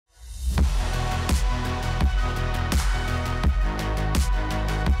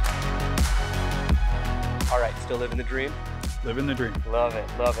Still living the dream? Living the dream. Love it,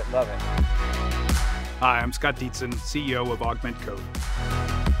 love it, love it. Hi, I'm Scott Dietzen, CEO of Augment Code.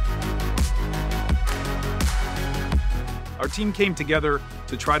 Our team came together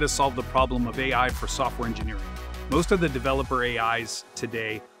to try to solve the problem of AI for software engineering. Most of the developer AIs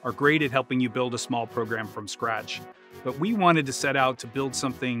today are great at helping you build a small program from scratch, but we wanted to set out to build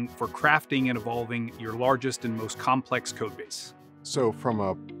something for crafting and evolving your largest and most complex codebase. So from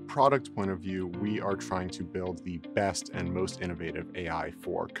a product point of view, we are trying to build the best and most innovative AI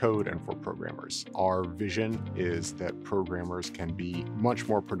for code and for programmers. Our vision is that programmers can be much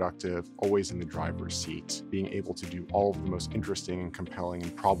more productive, always in the driver's seat, being able to do all of the most interesting and compelling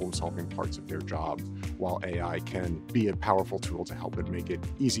and problem-solving parts of their job, while AI can be a powerful tool to help it make it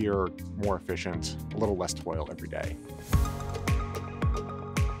easier, more efficient, a little less toil every day.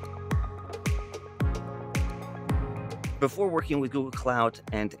 Before working with Google Cloud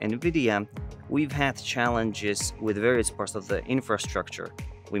and NVIDIA, we've had challenges with various parts of the infrastructure.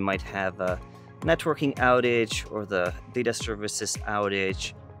 We might have a networking outage or the data services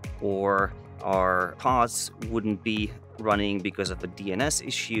outage, or our pods wouldn't be running because of a DNS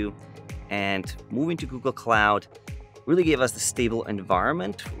issue. And moving to Google Cloud really gave us the stable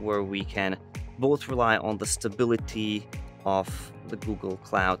environment where we can both rely on the stability of the Google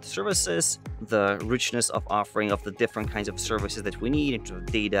Cloud services, the richness of offering of the different kinds of services that we need in terms of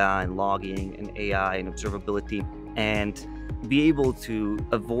data and logging and AI and observability, and be able to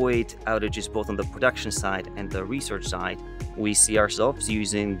avoid outages both on the production side and the research side. We see ourselves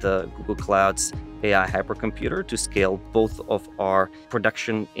using the Google Cloud's AI Hypercomputer to scale both of our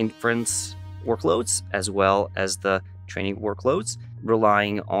production inference workloads as well as the training workloads,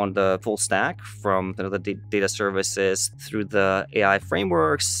 relying on the full stack from the data services through the AI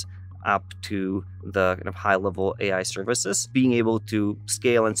frameworks up to the kind of high-level AI services, being able to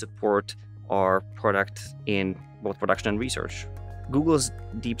scale and support our product in both production and research. Google's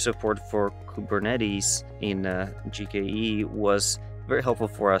deep support for Kubernetes in GKE was very helpful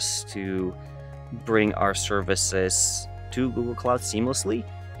for us to bring our services to Google Cloud seamlessly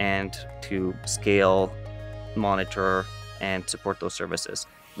and to scale, monitor, and support those services.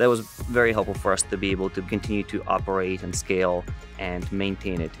 That was very helpful for us to be able to continue to operate and scale and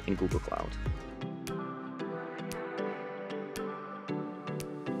maintain it in Google Cloud.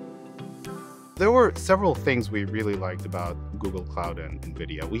 There were several things we really liked about Google Cloud and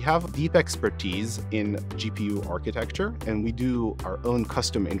NVIDIA. We have deep expertise in GPU architecture, and we do our own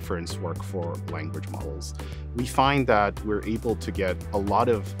custom inference work for language models. We find that we're able to get a lot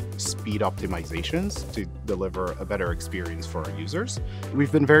of speed optimizations to deliver a better experience for our users.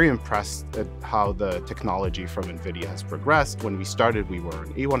 We've been very impressed at how the technology from NVIDIA has progressed. When we started, we were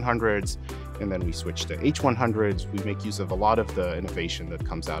in A100s, and then we switched to H100s. We make use of a lot of the innovation that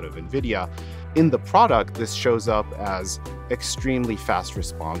comes out of NVIDIA. In the product, this shows up as extremely fast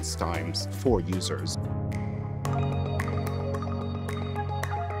response times for users.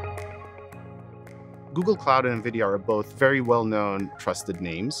 Google Cloud and NVIDIA are both very well-known, trusted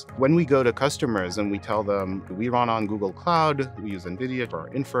names. When we go to customers and we tell them we run on Google Cloud, we use NVIDIA for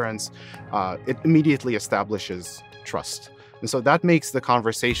our inference, it immediately establishes trust. And so that makes the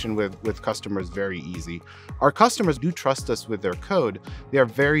conversation with customers very easy. Our customers do trust us with their code. They are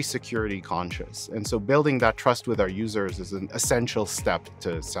very security conscious. And so building that trust with our users is an essential step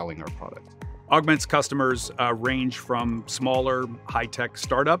to selling our product. Augment's customers range from smaller, high-tech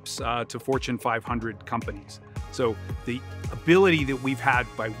startups to Fortune 500 companies. So the ability that we've had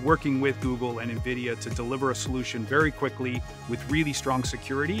by working with Google and NVIDIA to deliver a solution very quickly with really strong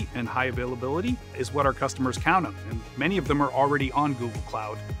security and high availability is what our customers count on. And many of them are already on Google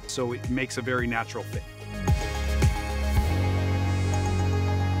Cloud, so it makes a very natural fit.